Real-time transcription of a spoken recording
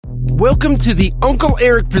Welcome to the Uncle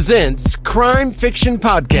Eric Presents Crime Fiction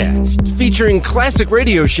Podcast, featuring classic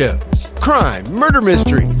radio shows, crime, murder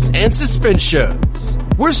mysteries, and suspense shows.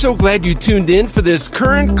 We're so glad you tuned in for this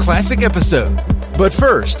current classic episode. But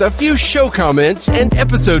first, a few show comments and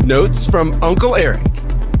episode notes from Uncle Eric.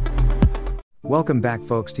 Welcome back,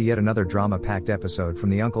 folks, to yet another drama-packed episode from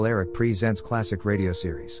the Uncle Eric Presents Classic Radio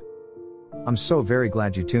Series. I'm so very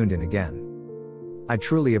glad you tuned in again. I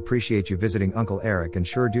truly appreciate you visiting Uncle Eric and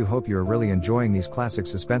sure do hope you are really enjoying these classic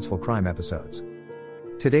suspenseful crime episodes.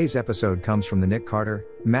 Today's episode comes from the Nick Carter,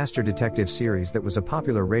 Master Detective series that was a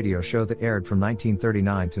popular radio show that aired from 1939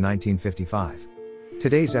 to 1955.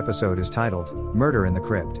 Today's episode is titled, Murder in the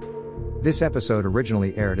Crypt. This episode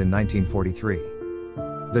originally aired in 1943.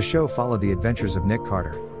 The show followed the adventures of Nick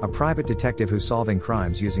Carter, a private detective who's solving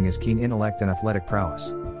crimes using his keen intellect and athletic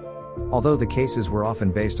prowess. Although the cases were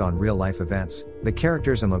often based on real-life events, the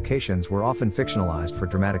characters and locations were often fictionalized for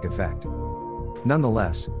dramatic effect.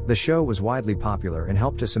 Nonetheless, the show was widely popular and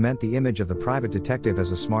helped to cement the image of the private detective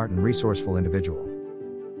as a smart and resourceful individual.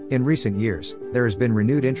 In recent years, there has been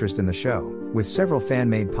renewed interest in the show, with several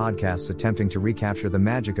fan-made podcasts attempting to recapture the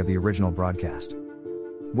magic of the original broadcast.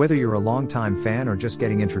 Whether you're a longtime fan or just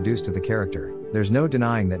getting introduced to the character, there's no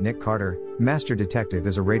denying that Nick Carter, Master Detective,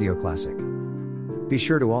 is a radio classic. Be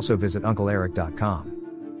sure to also visit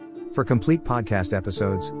UncleEric.com for complete podcast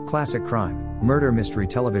episodes, classic crime, murder mystery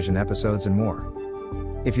television episodes, and more.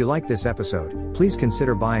 If you like this episode, please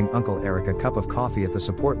consider buying Uncle Eric a cup of coffee at the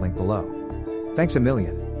support link below. Thanks a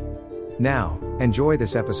million. Now, enjoy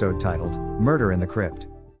this episode titled, Murder in the Crypt.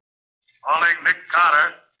 Calling Nick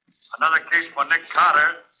Carter. Another case for Nick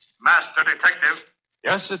Carter, Master Detective.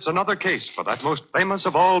 Yes, it's another case for that most famous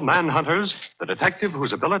of all manhunters, the detective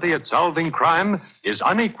whose ability at solving crime is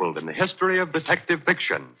unequaled in the history of detective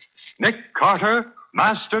fiction. Nick Carter,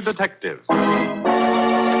 Master Detective.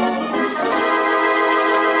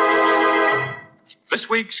 This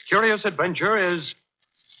week's curious adventure is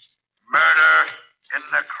Murder in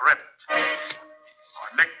the Crypt.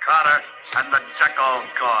 For Nick Carter and the Jackal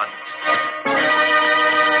God.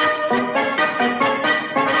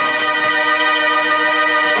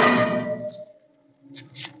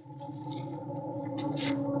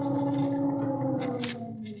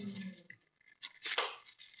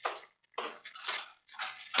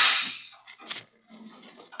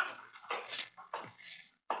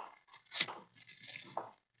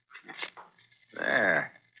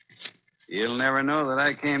 There. You'll never know that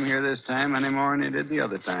I came here this time any more than you did the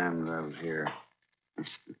other times I was here.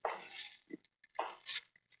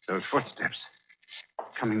 Those footsteps.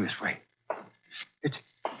 Coming this way.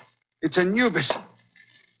 It's Anubis.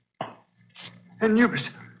 Anubis.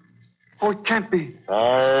 Oh, it can't be.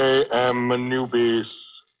 I am Anubis,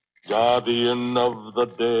 guardian of the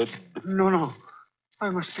dead. No. I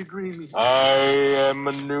must be dreaming. I am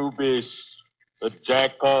Anubis, the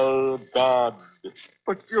Jackal God.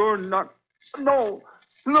 But you're not. No.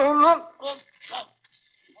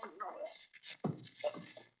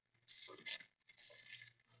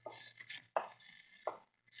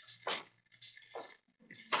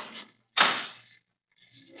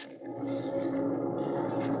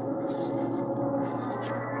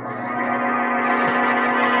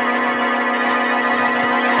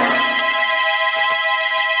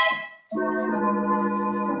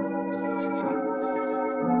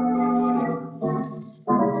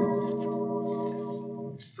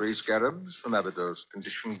 Three scarabs from Abydos,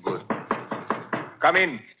 condition good. Come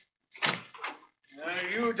in.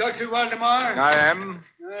 You Dr. Waldemar? I am.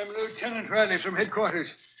 I'm Lieutenant Riley from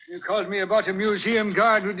headquarters. You called me about a museum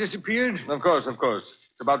guard who disappeared? Of course.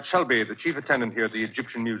 It's about Shelby, the chief attendant here at the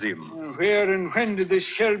Egyptian Museum. Where and when did this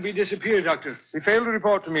Shelby disappear, Doctor? He failed to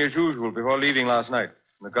report to me as usual before leaving last night.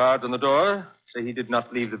 The guards on the door say he did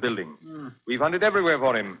not leave the building. We've hunted everywhere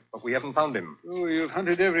for him, but we haven't found him. Oh, you've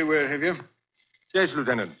hunted everywhere, have you? Yes,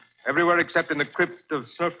 Lieutenant. Everywhere except in the crypt of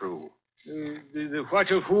Snefru. The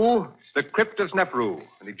what of who? The crypt of Snefru,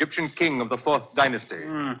 an Egyptian king of the 4th dynasty.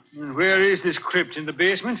 And where is this crypt? In the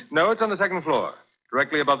basement? No, it's on the 2nd floor,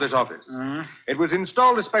 directly above this office. It was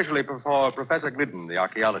installed especially for Professor Glidden, the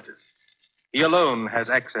archaeologist. He alone has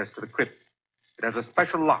access to the crypt. It has a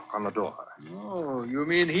special lock on the door. Oh, you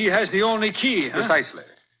mean he has the only key, huh? Precisely.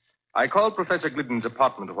 I called Professor Glidden's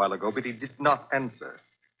apartment a while ago, but he did not answer.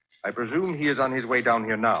 I presume he is on his way down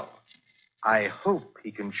here now. I hope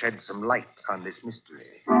he can shed some light on this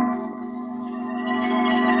mystery.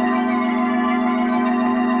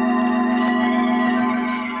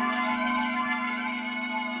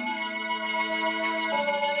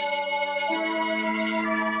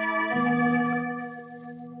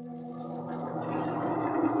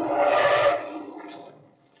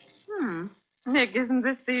 Nick, isn't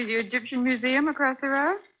this the Egyptian Museum across the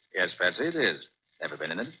road? Yes, Patsy, it is. Ever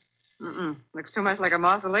been in it? Looks too much like a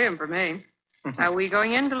mausoleum for me. Are we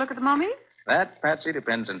going in to look at the mummies? That, Patsy,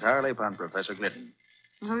 depends entirely upon Professor Glidden.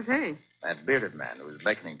 Who's he? That bearded man who is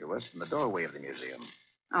beckoning to us from the doorway of the museum.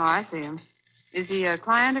 Oh, I see him. Is he a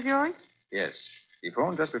client of yours? Yes. He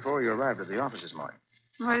phoned just before you arrived at the office this morning.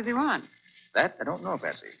 What does he want? That, I don't know,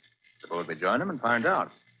 Patsy. Suppose we join him and find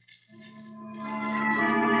out.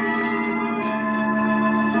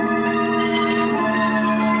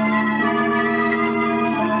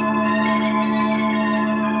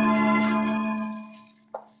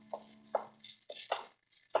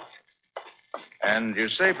 And you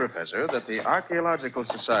say, Professor, that the Archaeological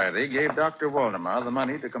Society gave Dr. Waldemar the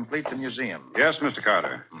money to complete the museum. Yes, Mr.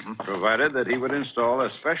 Carter. Provided that he would install a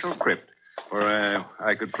special crypt where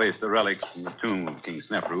I could place the relics from the tomb of King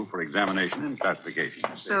Snefru for examination and classification.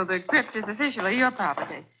 So the crypt is officially your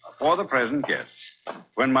property. For the present, yes.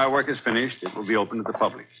 When my work is finished, it will be open to the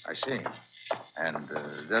public. I see. And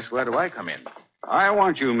just where do I come in? I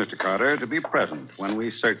want you, Mr. Carter, to be present when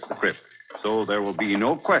we search the crypt, so there will be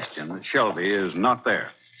no question that Shelby is not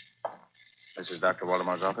there. This is Dr.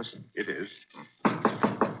 Waldemar's office? It is.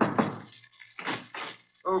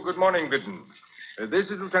 Oh, good morning, Glidden. This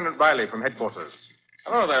is Lieutenant Riley from headquarters.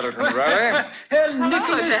 Hello there, Lieutenant Riley.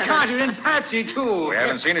 Nicholas Carter and Patsy, too. We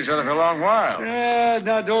haven't seen each other for a long while.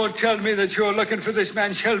 Now, don't tell me that you're looking for this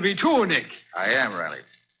man Shelby, too, Nick. I am, Riley.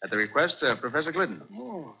 At the request of Professor Glidden.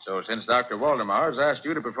 Oh. So since Dr. Waldemar has asked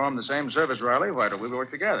you to perform the same service, Riley, why don't we work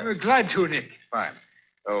together? We're glad to, Nick. Fine.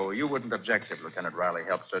 So you wouldn't object if Lieutenant Riley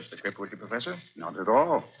helped search the crypt, would you, Professor? Not at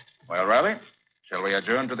all. Well, Riley, shall we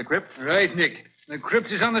adjourn to the crypt? Right, Nick. The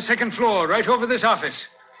crypt is on the second floor, right over this office.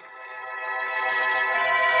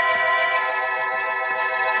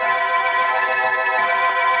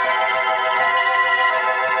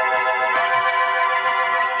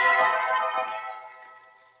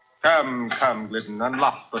 Come, Glidden,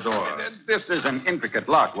 unlock the door. This is an intricate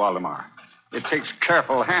lock, Waldemar. It takes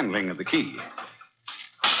careful handling of the key.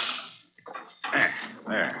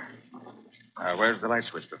 There. Where's the light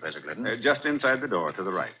switch, Professor Glidden? Just inside the door to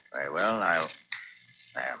the right. Very well, I'll...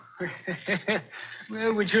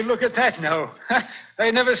 Well, would you look at that now? I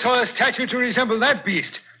never saw a statue to resemble that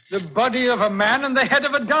beast. The body of a man and the head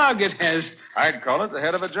of a dog it has. I'd call it the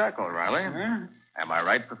head of a jackal, Riley. Huh? Am I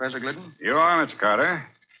right, Professor Glidden? You are, Mr. Carter.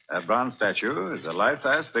 That bronze statue is a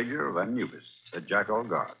life-size figure of Anubis, the jackal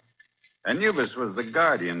god. Anubis was the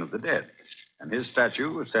guardian of the dead, and his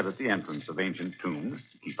statue was set at the entrance of ancient tombs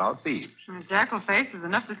to keep out thieves. A jackal face is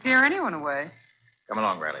enough to scare anyone away. Come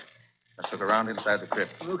along, Riley. Let's look around inside the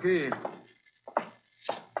crypt. Okay.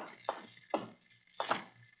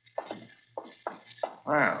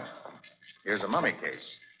 Well, here's a mummy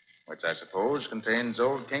case, which I suppose contains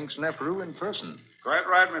old King Snefru in person. Quite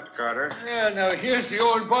right, Mr. Carter. Yeah, now here's the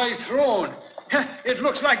old boy's throne. It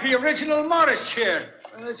looks like the original Morris chair.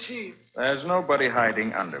 Let's see. There's nobody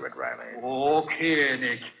hiding under it, Riley. Okay,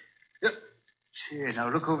 Nick. Say, now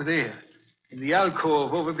look over there. In the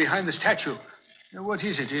alcove over behind the statue. Now, what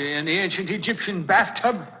is it? An ancient Egyptian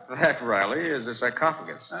bathtub? That, Riley, is a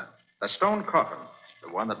sarcophagus. A stone coffin.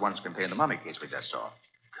 The one that once contained the mummy case we just saw.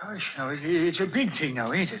 Gosh, now, it's a big thing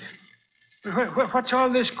now, ain't it? What's all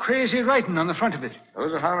this crazy writing on the front of it?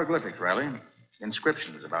 Those are hieroglyphics, Riley.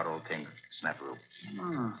 Inscriptions about old King Snefru.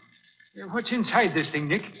 Oh. What's inside this thing,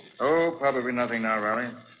 Nick? Oh, probably nothing now, Riley.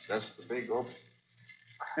 Just the big open.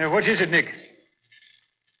 What is it, Nick?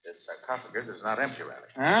 This sarcophagus is not empty, Riley.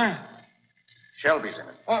 Huh? Shelby's in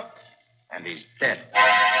it. Oh. And he's dead.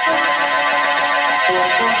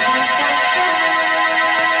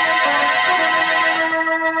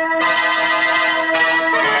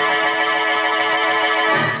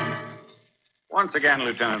 Once again,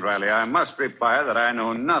 Lieutenant Riley, I must reply that I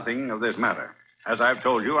know nothing of this matter. As I've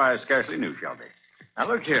told you, I scarcely knew Shelby. Now,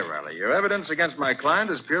 look here, Riley. Your evidence against my client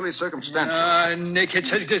is purely circumstantial. Nick,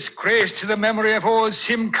 it's a disgrace to the memory of old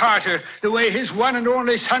Sim Carter, the way his one and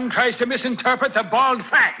only son tries to misinterpret the bald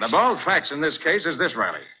facts. The bald facts in this case is this,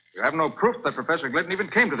 Riley. You have no proof that Professor Glidden even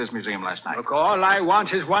came to this museum last night. Look, all I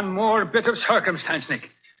want is one more bit of circumstance, Nick.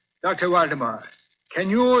 Dr. Waldemar, can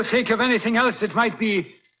you think of anything else that might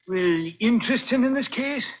be, interesting in this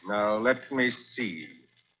case? Now, let me see.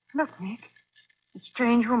 Look, Nick. A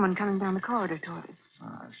strange woman coming down the corridor toward us.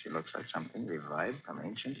 She looks like something revived from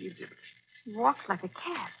ancient Egypt. She walks like a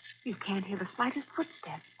cat. You can't hear the slightest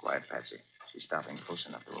footsteps. Quiet, Patsy. She's stopping close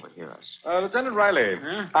enough to overhear us. Lieutenant Riley,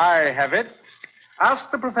 I have it.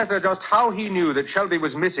 Ask the professor just how he knew that Shelby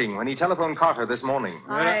was missing when he telephoned Carter this morning.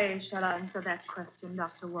 I shall answer that question,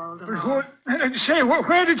 Dr. Waldemar.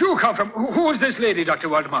 Where did you come from? Who is this lady, Dr.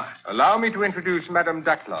 Waldemar? Allow me to introduce Madame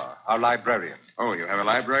Dackler, our librarian. Oh, you have a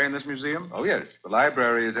library in this museum? Oh, yes. The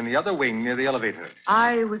library is in the other wing near the elevator.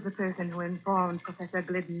 I was the person who informed Professor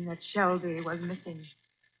Glidden that Shelby was missing.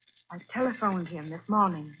 I telephoned him this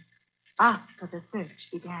morning, after the search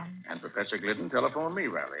began. And Professor Glidden telephoned me,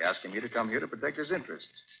 Riley, asking me to come here to protect his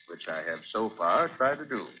interests, which I have so far tried to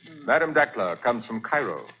do. Madame Dackler comes from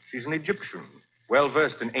Cairo. She's an Egyptian,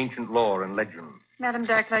 well-versed in ancient lore and legend. Madame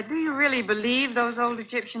Dackler, do you really believe those old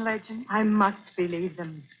Egyptian legends? I must believe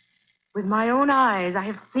them. With my own eyes, I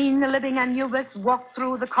have seen the living Anubis walk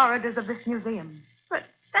through the corridors of this museum. But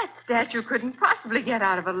that statue couldn't possibly get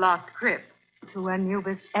out of a locked crypt. To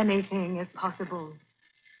Anubis, anything is possible.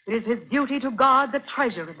 It is his duty to guard the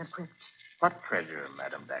treasure in the crypt. What treasure,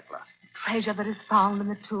 Madame Dackler? Treasure that is found in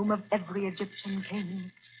the tomb of every Egyptian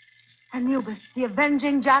king. Anubis, the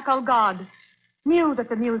avenging jackal god, knew that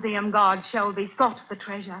the museum god Shelby sought the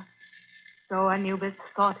treasure. So Anubis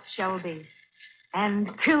sought Shelby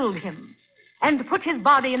and killed him and put his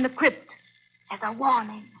body in the crypt as a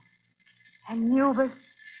warning. Anubis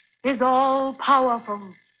is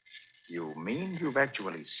all-powerful. You mean you've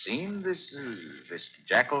actually seen this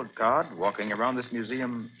jackal god walking around this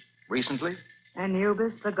museum recently?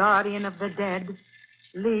 Anubis, the guardian of the dead,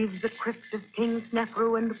 leaves the crypt of King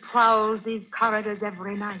Snefru and prowls these corridors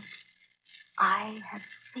every night. I have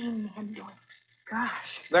seen him do it. Gosh.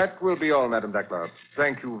 That will be all, Madame Dackler.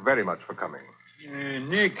 Thank you very much for coming.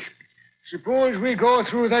 Nick, suppose we go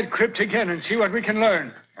through that crypt again and see what we can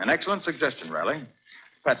learn. An excellent suggestion, Riley.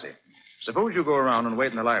 Patsy, suppose you go around and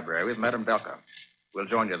wait in the library with Madame Dackler. We'll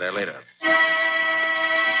join you there later.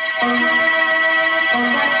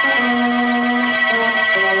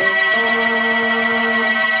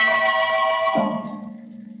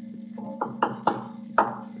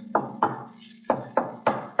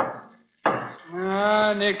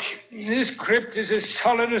 Nick, this crypt is as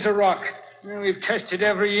solid as a rock. We've tested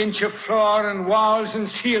every inch of floor and walls and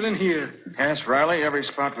ceiling here. Yes, Riley, every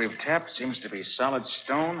spot we've tapped seems to be solid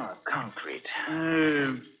stone or concrete.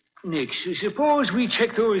 Nick, so suppose we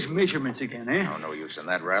check those measurements again, eh? Oh, no use in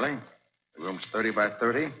that, Riley. The room's 30 by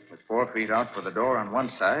 30, with 4 feet out for the door on one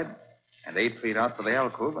side and 8 feet out for the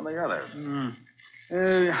alcove on the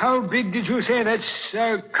other. How big did you say that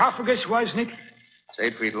sarcophagus was, Nick? It's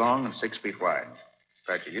 8 feet long and 6 feet wide.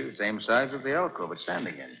 Practically the same size as the alcove it's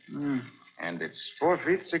standing in. And it's 4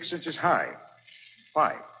 feet 6 inches high.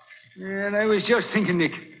 Why? And I was just thinking,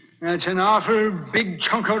 Nick, that's an awful big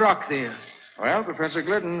chunk of rock there. Well, Professor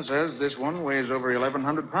Glidden says this one weighs over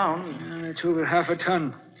 1,100 pounds. It's over half a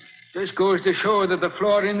ton. Just goes to show that the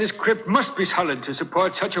floor in this crypt must be solid to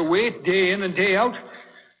support such a weight day in and day out.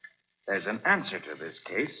 There's an answer to this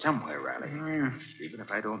case somewhere, Riley. Even if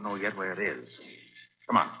I don't know yet where it is.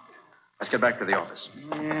 Come on. Let's get back to the office.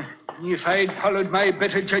 If I'd followed my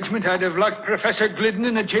better judgment, I'd have locked Professor Glidden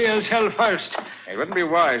in a jail cell first. It wouldn't be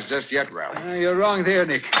wise just yet, Riley. You're wrong there,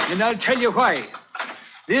 Nick. And I'll tell you why.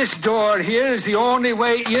 This door here is the only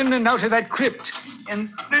way in and out of that crypt.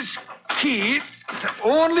 And this key, the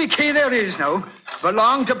only key there is now,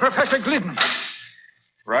 belonged to Professor Glidden.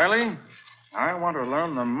 Riley, I want to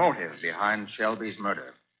learn the motive behind Shelby's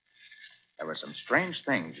murder. There were some strange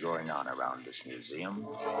things going on around this museum.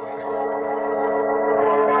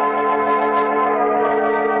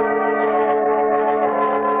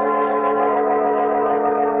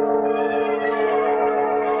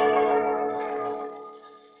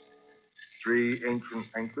 Three ancient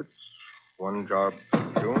anklets, one jar of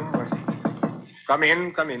perfume. Come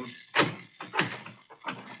in, come in.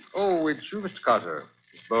 Oh, it's you, Mr. Carter.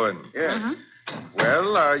 Miss Bowen. Yes.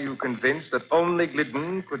 Well, are you convinced that only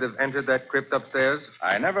Glidden could have entered that crypt upstairs?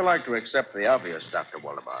 I never like to accept the obvious, Dr.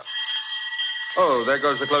 Waldemar. Oh, there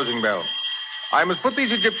goes the closing bell. I must put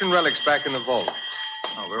these Egyptian relics back in the vault.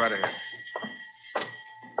 Oh, we're right ahead.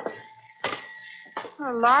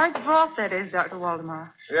 A large vault, that is, Dr.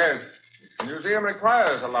 Waldemar. Yes. The museum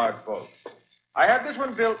requires a large vault. I had this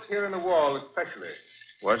one built here in the wall especially.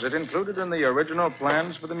 Was it included in the original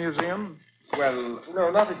plans for the museum? Well,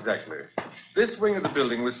 no, not exactly. This wing of the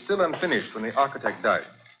building was still unfinished when the architect died.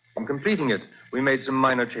 In completing it, we made some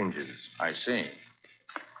minor changes. I see.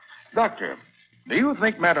 Doctor, do you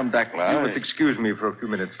think Madame Dackler... You must excuse me for a few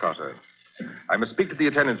minutes, Carter. I must speak to the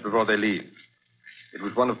attendants before they leave. It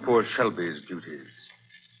was one of poor Shelby's duties.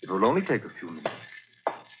 It will only take a few minutes.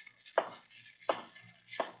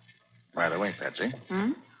 By the way, Patsy,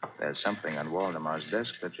 there's something on Waldemar's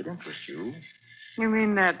desk that should interest you. You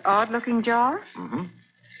mean that odd-looking jar? Mm-hmm.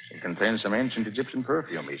 It contains some ancient Egyptian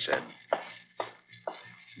perfume, he said.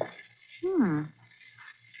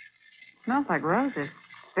 Smells like roses.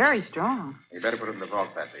 Very strong. You better put it in the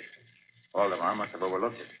vault, Patsy. Waldemar must have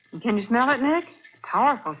overlooked it. And can you smell it, Nick?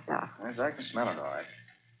 Powerful stuff. Yes, I can smell it all right.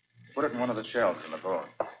 Put it in one of the shelves in the vault.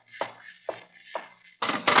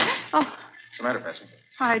 Oh, What's the matter, Patsy?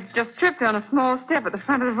 I just tripped on a small step at the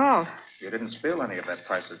front of the vault. You didn't spill any of that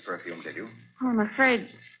priceless perfume, did you? Oh, I'm afraid.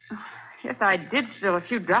 Yes, I did spill a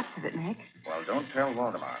few drops of it, Nick. Well, don't tell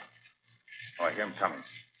Waldemar. Oh, I hear him coming.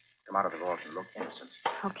 Come out of the vault and look innocent.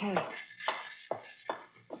 Okay.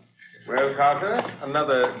 Well, Carter,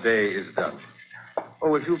 another day is done.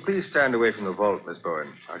 Oh, if you'll please stand away from the vault, Miss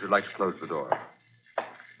Bowen. I should like to close the door.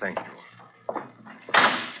 Thank you.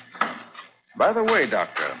 By the way,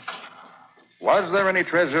 Doctor, was there any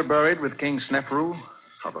treasure buried with King Snefru?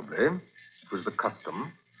 Probably. It was the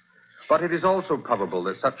custom. But it is also probable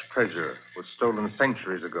that such treasure was stolen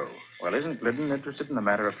centuries ago. Well, isn't Glidden interested in the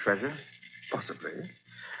matter of treasure? Possibly.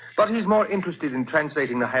 But he's more interested in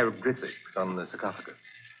translating the hieroglyphics on the sarcophagus.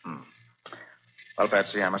 Well,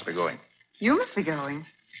 Patsy, I must be going. You must be going.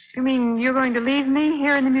 You mean you're going to leave me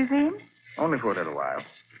here in the museum? Only for a little while.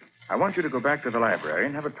 I want you to go back to the library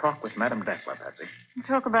and have a talk with Madame Dackler, Patsy.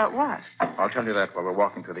 Talk about what? I'll tell you that while we're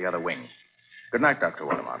walking through the other wing. Good night, Dr.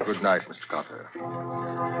 Waldemar. Good night, Mr. Carter.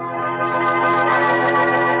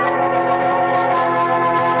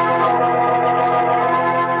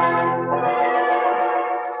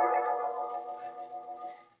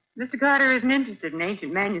 Mr. Carter isn't interested in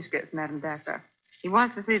ancient manuscripts, Madame Dackler. He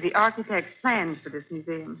wants to see the architect's plans for this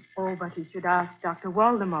museum. Oh, but he should ask Dr.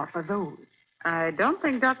 Waldemar for those. I don't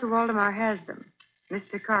think Dr. Waldemar has them.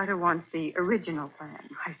 Mr. Carter wants the original plan.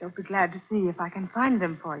 I shall be glad to see if I can find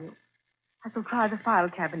them for you. I shall try the file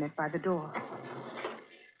cabinet by the door.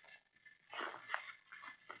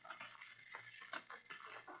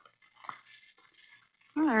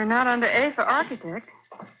 Well, they're not under A for architect.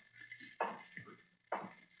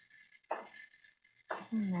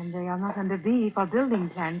 And they are not under B for building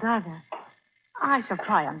plans either. I shall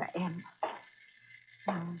try under M.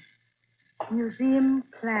 Museum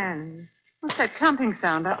plans. What's that clumping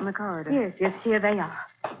sound out in the corridor? Yes, here they are.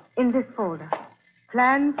 In this folder.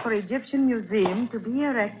 Plans for Egyptian Museum to be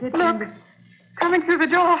erected Look, coming through the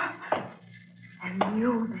door.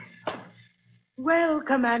 Anubis.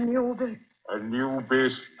 Welcome, Anubis.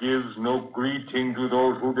 Anubis gives no greeting to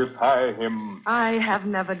those who defy him. I have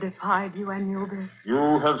never defied you, Anubis.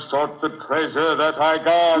 You have sought the treasure that I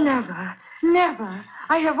guard. Never, never.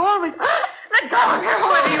 I have always... Let go of her,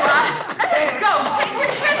 whoever you are. Let go.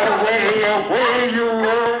 Away, you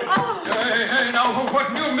will. Hey, now,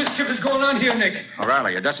 what new mischief is going on here, Nick?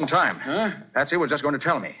 O'Reilly, you're just in time. Huh? Patsy was just going to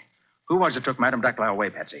tell me. Who was it took Madame Dackler away,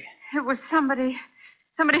 Patsy? It was somebody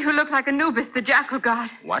who looked like Anubis, the jackal god.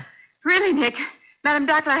 What? Really, Nick. Madame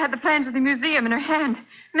Dackler had the plans of the museum in her hand.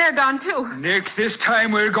 And they're gone, too. Nick, this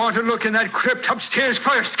time we're going to look in that crypt upstairs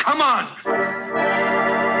first. Come on.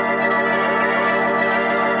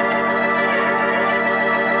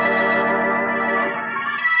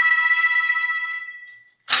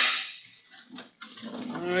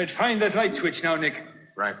 All right, find that light switch now, Nick.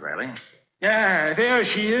 Right, Riley. Yeah, there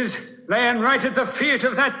she is, laying right at the feet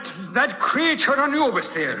of that creature Anubis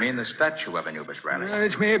there. You mean the statue of Anubis, Riley?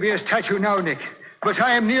 It may be a statue now, Nick, but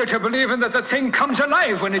I am near to believing that the thing comes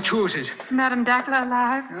alive when it chooses. Madame Dackler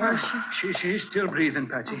alive? She's still breathing,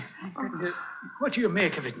 Patsy. Thank goodness. What do you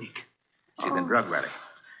make of it, Nick? She's been drugged, Riley.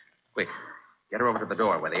 Quick, get her over to the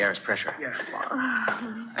door where the air is pressure. Yeah.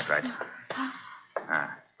 That's right.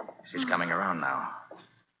 She's coming around now.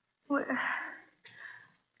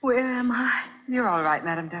 Where am I? You're all right,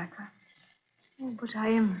 Madame Dackler. Oh, but I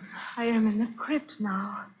am in the crypt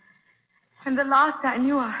now. And the last I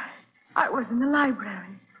knew, I was in the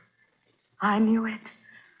library. I knew it.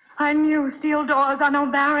 I knew steel doors are no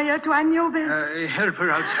barrier to Anubis. Help her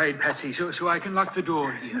outside, Patsy, so I can lock the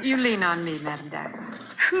door here. You lean on me, Madame Dackler.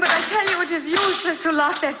 But I tell you, it is useless to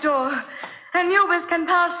lock that door. Anubis can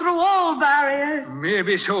pass through all barriers.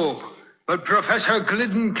 Maybe so, but Professor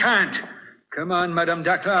Glidden can't. Come on, Madame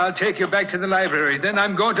Dackler. I'll take you back to the library. Then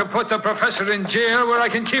I'm going to put the professor in jail where I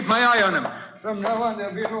can keep my eye on him. From now on,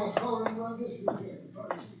 there'll be no fooling on this.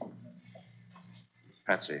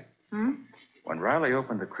 Patsy. When Riley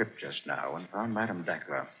opened the crypt just now and found Madame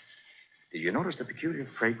Dackler, did you notice the peculiar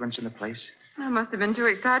fragrance in the place? I must have been too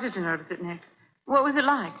excited to notice it, Nick. What was it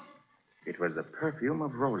like? It was the perfume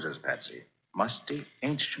of roses, Patsy. Musty,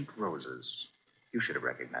 ancient roses. You should have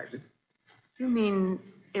recognized it. You mean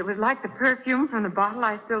it was like the perfume from the bottle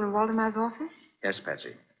I spilled in Waldemar's office? Yes,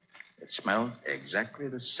 Patsy. It smelled exactly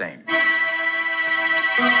the same.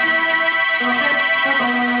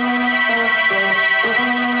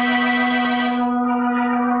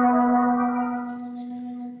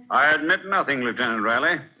 admit nothing, Lieutenant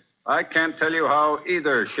Riley. I can't tell you how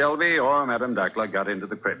either Shelby or Madame Dackler got into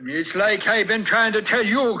the crypt. It's like I've been trying to tell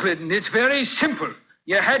you, Glidden. It's very simple.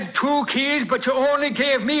 You had 2 keys, but you only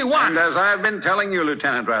gave me 1. And as I've been telling you,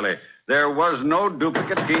 Lieutenant Riley, there was no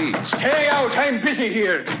duplicate key. Stay out. I'm busy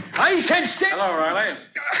here. I said stay. Hello, Riley.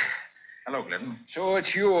 Hello, Glidden. So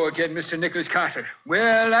it's you again, Mr. Nicholas Carter.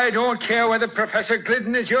 Well, I don't care whether Professor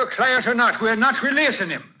Glidden is your client or not. We're not releasing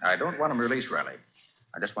him. I don't want him released, Riley.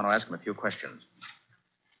 I just want to ask him a few questions.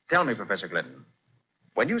 Tell me, Professor Glidden,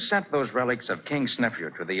 when you sent those relics of King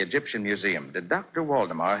Snefru to the Egyptian Museum, did Dr.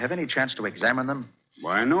 Waldemar have any chance to examine them?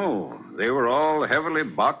 Why, no. They were all heavily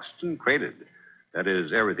boxed and crated. That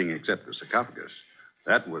is, everything except the sarcophagus.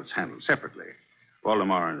 That was handled separately.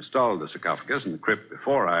 Waldemar installed the sarcophagus in the crypt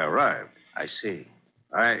before I arrived. I see.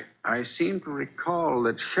 I seem to recall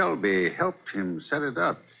that Shelby helped him set it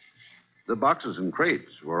up. The boxes and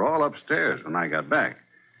crates were all upstairs when I got back.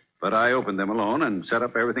 But I opened them alone and set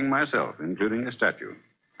up everything myself, including the statue.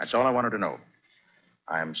 That's all I wanted to know.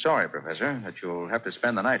 I'm sorry, Professor, that you'll have to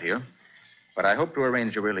spend the night here. But I hope to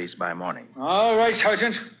arrange your release by morning. All right,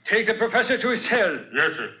 Sergeant. Take the professor to his cell.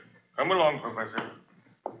 Yes, sir. Come along, Professor.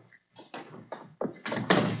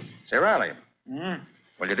 Say, Riley.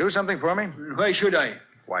 Will you do something for me? Why should I?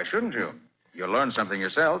 Why shouldn't you? You'll learn something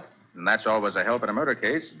yourself, and that's always a help in a murder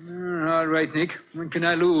case. All right, Nick. When can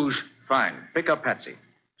I lose? Fine. Pick up Patsy.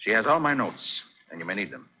 She has all my notes, and you may need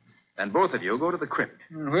them. Then both of you go to the crypt.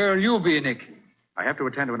 Where'll you be, Nick? I have to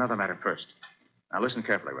attend to another matter first. Now listen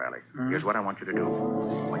carefully, Riley. Here's what I want you to do.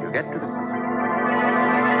 When you get to the...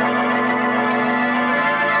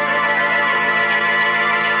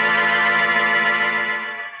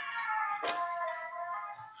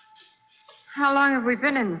 How long have we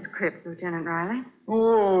been in this crypt, Lieutenant Riley?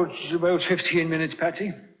 Oh, it's about 15 minutes, Patsy.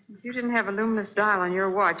 If you didn't have a luminous dial on your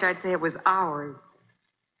watch, I'd say it was hours.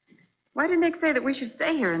 Why did Nick say that we should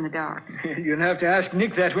stay here in the dark? You'll have to ask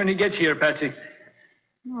Nick that when he gets here, Patsy.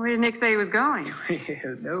 Where did Nick say he was going?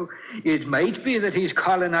 Well, no, it might be that he's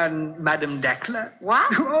calling on Madame Dackler.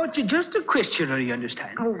 What? Oh, it's just a questioner, you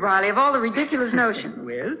understand. Oh, Riley, of all the ridiculous notions.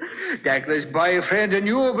 Well, Dackler's boyfriend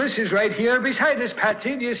Anubis is right here beside us,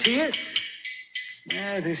 Patsy. Do you see it?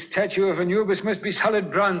 Yeah, this statue of Anubis must be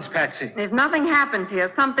solid bronze, Patsy. If nothing happens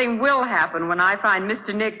here, something will happen when I find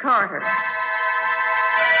Mr. Nick Carter.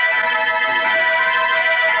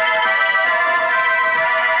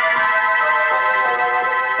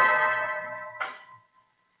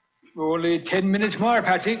 Only 10 minutes more,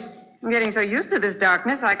 Patsy. I'm getting so used to this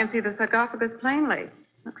darkness, I can see the sarcophagus plainly.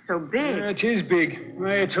 Looks so big. Yeah, it is big.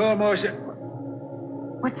 Why, it's almost...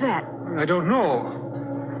 What's that? I don't know.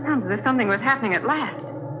 Sounds as if something was happening at last.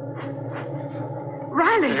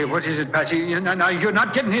 Riley! Hey, what is it, Patsy? Now, you're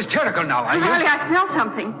not getting hysterical now, are you? Riley, I smell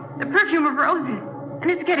something. The perfume of roses. And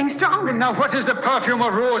it's getting stronger. Now, what has the perfume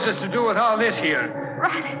of roses to do with all this here?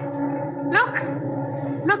 Riley, look.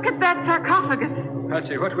 Look at that sarcophagus.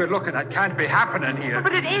 Patsy, what we're looking at can't be happening here. Oh,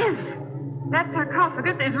 but it is. That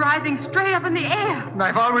sarcophagus is rising straight up in the air.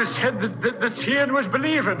 I've always said that seeing was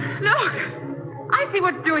believing. Look. I see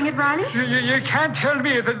what's doing it, Riley. You can't tell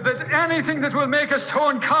me that anything that will make a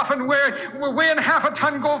stone coffin weighing half a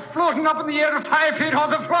ton go floating up in the air 5 feet off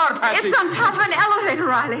the floor, Patsy. It's on top of an elevator,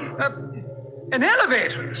 Riley. An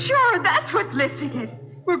elevator? Sure, that's what's lifting it.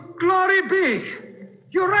 Well, glory be.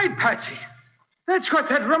 You're right, Patsy. That's what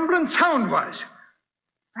that rumbling sound was.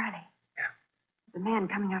 Riley. Yeah? The man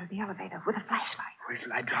coming out of the elevator with a flashlight. Wait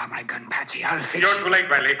till I draw my gun, Patsy. I'll fix You're too late,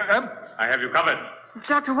 Riley. I have you covered. It's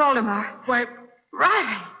Dr. Waldemar. Why...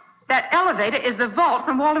 Riley, that elevator is the vault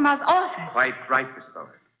from Waldemar's office. Quite right, Mr.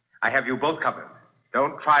 Bowman. I have you both covered.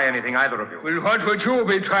 Don't try anything, either of you. Well, what would you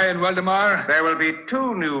be trying, Waldemar? There will be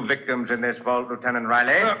 2 new victims in this vault, Lieutenant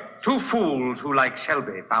Riley. 2 fools who, like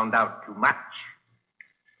Shelby, found out too much.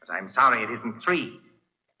 But I'm sorry it isn't 3.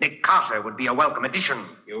 Nick Carter would be a welcome addition.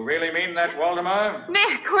 You really mean that, Waldemar?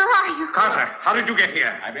 Nick, where are you? Carter, how did you get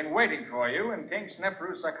here? I've been waiting for you in King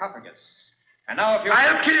Snefru's sarcophagus. And now if you...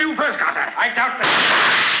 I'll kill you first, Carter. I doubt that.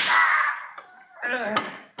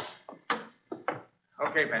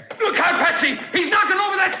 Okay, Patsy. Look out, Patsy! He's knocking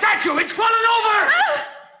over that statue! It's falling over!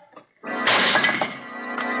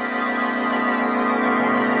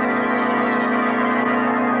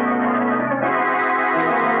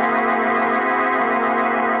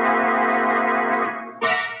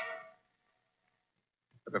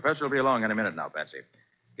 The professor will be along in a minute now, Patsy.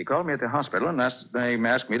 He called me at the hospital and asked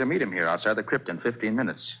me to meet him here outside the crypt in 15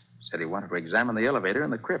 minutes. Said he wanted to examine the elevator in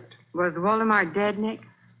the crypt. Was Waldemar dead, Nick?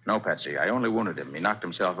 No, Patsy. I only wounded him. He knocked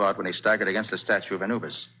himself out when he staggered against the statue of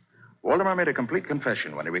Anubis. Waldemar made a complete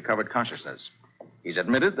confession when he recovered consciousness. He's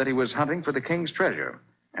admitted that he was hunting for the king's treasure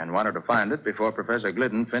and wanted to find it before Professor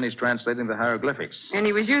Glidden finished translating the hieroglyphics. And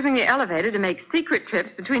he was using the elevator to make secret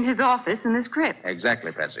trips between his office and this crypt.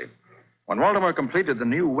 Exactly, Patsy. When Waldemar completed the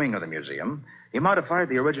new wing of the museum, he modified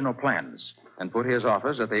the original plans and put his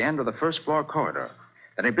office at the end of the first-floor corridor.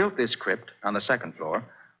 Then he built this crypt on the second floor,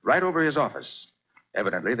 right over his office.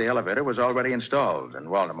 Evidently, the elevator was already installed, and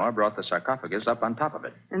Waldemar brought the sarcophagus up on top of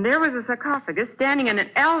it. And there was a sarcophagus standing in an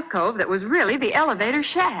alcove that was really the elevator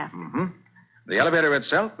shaft. Mm-hmm. The elevator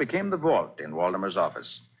itself became the vault in Waldemar's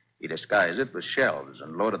office. He disguised it with shelves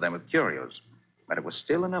and loaded them with curios. But it was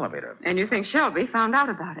still an elevator. And you think Shelby found out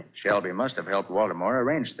about it? Shelby must have helped Waldemar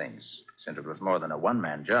arrange things, since it was more than a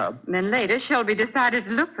one-man job. And then later, Shelby decided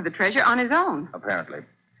to look for the treasure on his own. Apparently.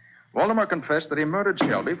 Waldemar confessed that he murdered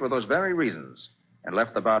Shelby for those very reasons and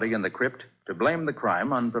left the body in the crypt to blame the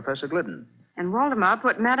crime on Professor Glidden. And Waldemar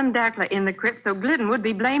put Madame Dackler in the crypt so Glidden would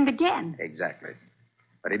be blamed again. Exactly.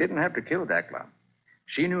 But he didn't have to kill Dackler.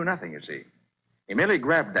 She knew nothing, you see. He merely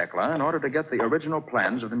grabbed Dackler in order to get the original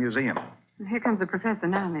plans of the museum. Here comes the professor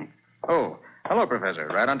now, Nick. Oh, hello, Professor.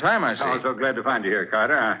 Right on time, I see. I'm so glad to find you here,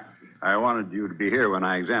 Carter. I wanted you to be here when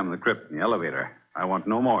I examined the crypt in the elevator. I want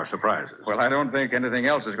no more surprises. Well, I don't think anything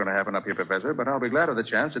else is going to happen up here, Professor, but I'll be glad of the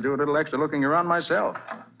chance to do a little extra looking around myself.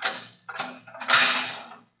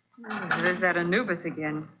 Oh, there's that Anubis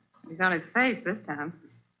again. He's on his face this time.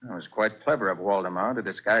 It was quite clever of Waldemar to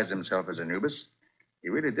disguise himself as Anubis. He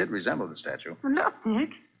really did resemble the statue. Well, look, Nick.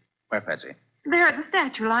 Where, Patsy? There at the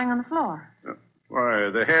statue lying on the floor. Why,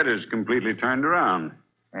 the head is completely turned around.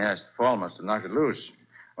 Yes, the fall must have knocked it loose.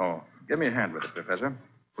 Oh, give me a hand with it, Professor.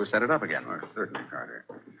 We'll set it up again. Oh, certainly, Carter.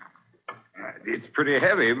 It's pretty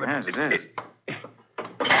heavy, but... Yes, it is.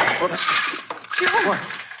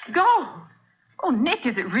 Go! Oh, Nick,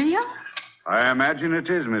 is it real? I imagine it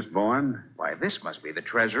is, Miss Bourne. Why, this must be the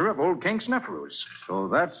treasure of old King Sneferus. So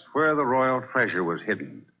that's where the royal treasure was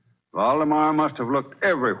hidden. Valdemar must have looked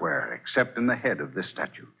everywhere except in the head of this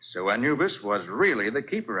statue. So Anubis was really the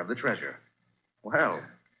keeper of the treasure. Well,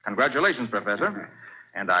 congratulations, Professor.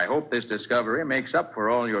 And I hope this discovery makes up for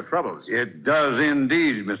all your troubles. It does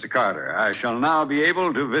indeed, Mr. Carter. I shall now be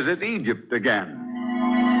able to visit Egypt again.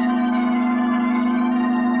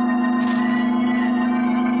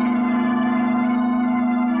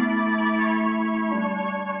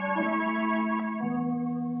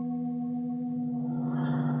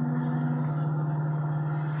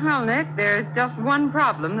 Well, Nick, there's just one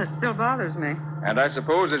problem that still bothers me. And I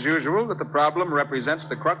suppose, as usual, that the problem represents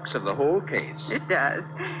the crux of the whole case. It does.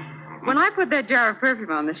 When I put that jar of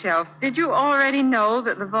perfume on the shelf, did you already know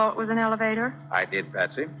that the vault was an elevator? I did,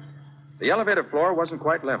 Patsy. The elevator floor wasn't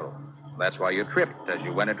quite level. That's why you tripped as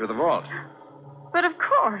you went into the vault. But of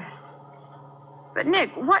course. But, Nick,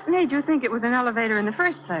 what made you think it was an elevator in the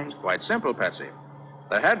first place? Quite simple, Patsy.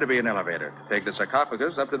 There had to be an elevator to take the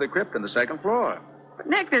sarcophagus up to the crypt on the second floor. But,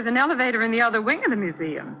 Nick, there's an elevator in the other wing of the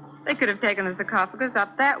museum. They could have taken the sarcophagus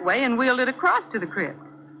up that way and wheeled it across to the crypt.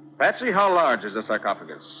 Patsy, how large is the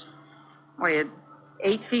sarcophagus? Why, it's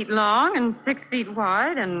 8 feet long and 6 feet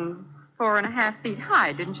wide and 4.5 feet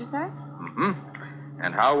high, didn't you say? Mm-hmm.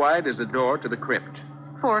 And how wide is the door to the crypt?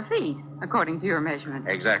 4 feet, according to your measurement.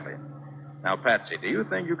 Exactly. Now, Patsy, do you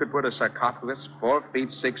think you could put a sarcophagus 4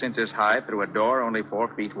 feet 6 inches high through a door only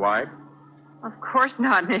 4 feet wide? Of course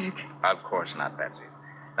not, Nick. Of course not, Patsy.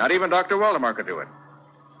 Not even Dr. Waldemar could do it.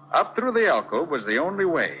 Up through the alcove was the only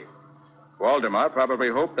way. Waldemar probably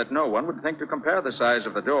hoped that no one would think to compare the size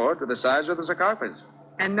of the door to the size of the sarcophagus.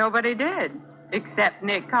 And nobody did, except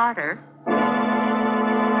Nick Carter.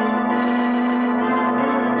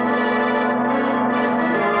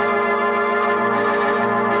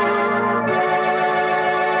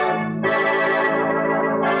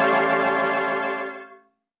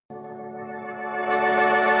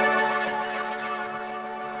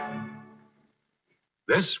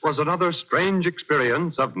 This was another strange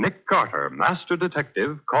experience of Nick Carter, master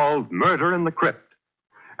detective, called Murder in the Crypt.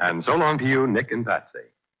 And so long to you, Nick and Patsy.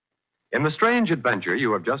 In the strange adventure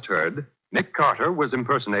you have just heard, Nick Carter was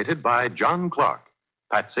impersonated by John Clark,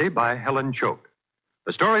 Patsy by Helen Choate.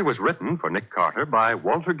 The story was written for Nick Carter by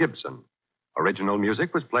Walter Gibson. Original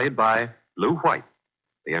music was played by Lou White.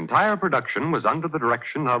 The entire production was under the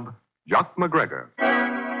direction of Jock McGregor.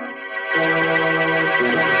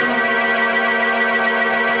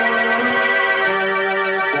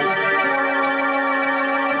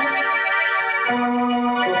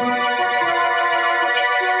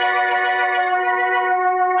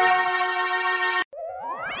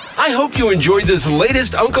 I hope you enjoyed this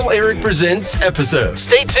latest Uncle Eric Presents episode.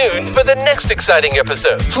 Stay tuned for the next exciting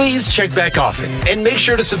episode. Please check back often and make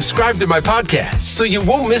sure to subscribe to my podcast so you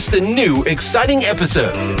won't miss the new exciting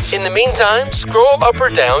episodes. In the meantime, scroll up or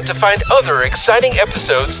down to find other exciting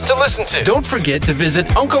episodes to listen to. Don't forget to visit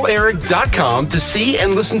UncleEric.com to see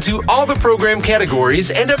and listen to all the program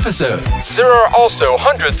categories and episodes. There are also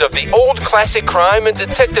hundreds of the old classic crime and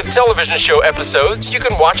detective television show episodes you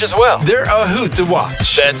can watch as well. They're a hoot to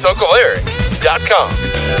watch. That's UncleEric.com.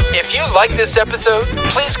 If you like this episode,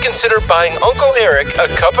 please consider buying Uncle Eric a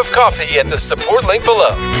cup of coffee at the support link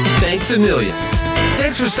below. Thanks a million.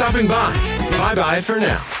 Thanks for stopping by. Bye-bye for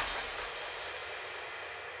now.